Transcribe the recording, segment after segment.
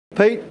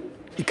Pete,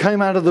 you came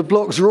out of the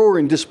blocks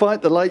roaring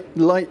despite the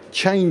late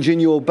change in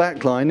your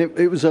backline.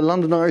 It was a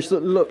London Irish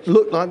that looked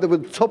like they were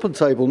the top of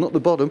the table, not the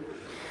bottom.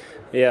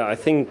 Yeah, I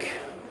think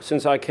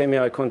since I came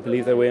here, I can't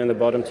believe that we're on the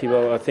bottom,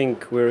 Thibaut. I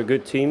think we're a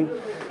good team,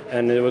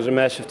 and it was a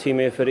massive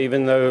team effort.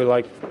 Even though,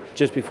 like,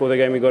 just before the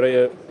game, we got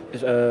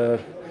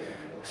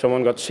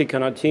someone got sick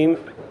on our team,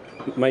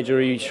 major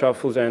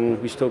reshuffles, and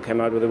we still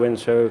came out with a win.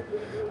 So,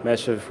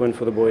 massive win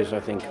for the boys, I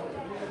think.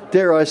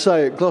 Dare I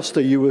say, at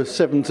Gloucester you were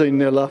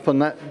 17-0 up and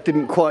that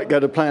didn't quite go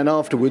to plan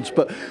afterwards,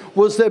 but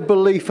was there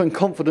belief and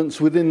confidence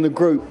within the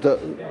group that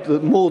the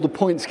more the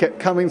points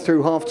kept coming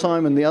through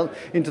half-time and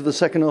into the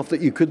second half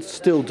that you could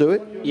still do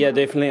it? Yeah,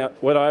 definitely.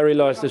 What I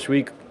realised this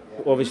week,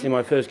 obviously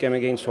my first game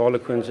against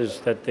QUINS,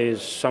 is that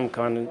there's some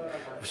kind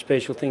of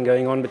special thing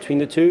going on between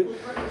the two,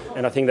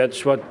 and I think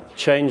that's what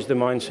changed the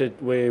mindset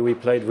where we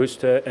played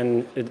Worcester,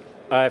 and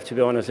I have to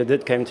be honest, it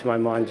did come to my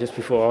mind just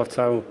before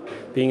half-time,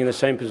 being in the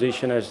same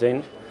position as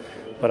then.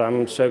 But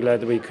I'm so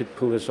glad that we could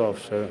pull this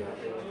off. So,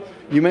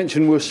 you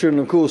mentioned Worcester, and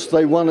of course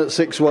they won at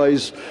 6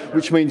 ways,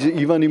 which means that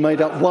you've only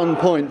made up 1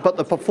 point. But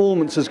the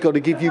performance has got to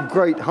give you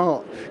great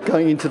heart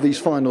going into these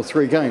final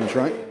 3 games,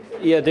 right?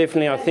 Yeah,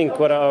 definitely. I think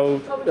what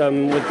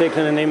with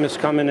Declan and Emma's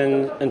come in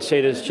and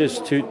said is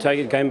just to take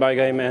it game by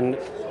game, and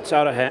it's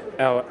out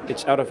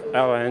of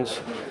our hands.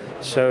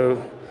 So,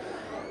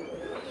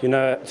 you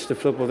know, it's the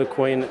flip of the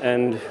coin,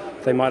 and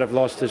they might have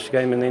lost this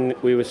game, and then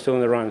we were still in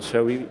the run.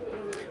 So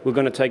we're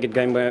going to take it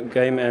game by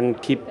game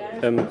and keep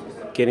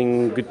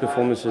getting good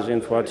performances in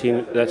for our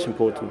team. That's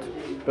important.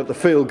 But the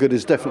feel good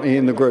is definitely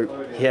in the group.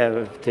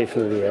 Yeah,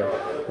 definitely. Yeah,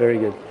 very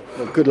good.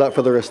 Well, good luck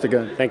for the rest of the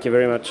game. Thank you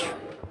very much.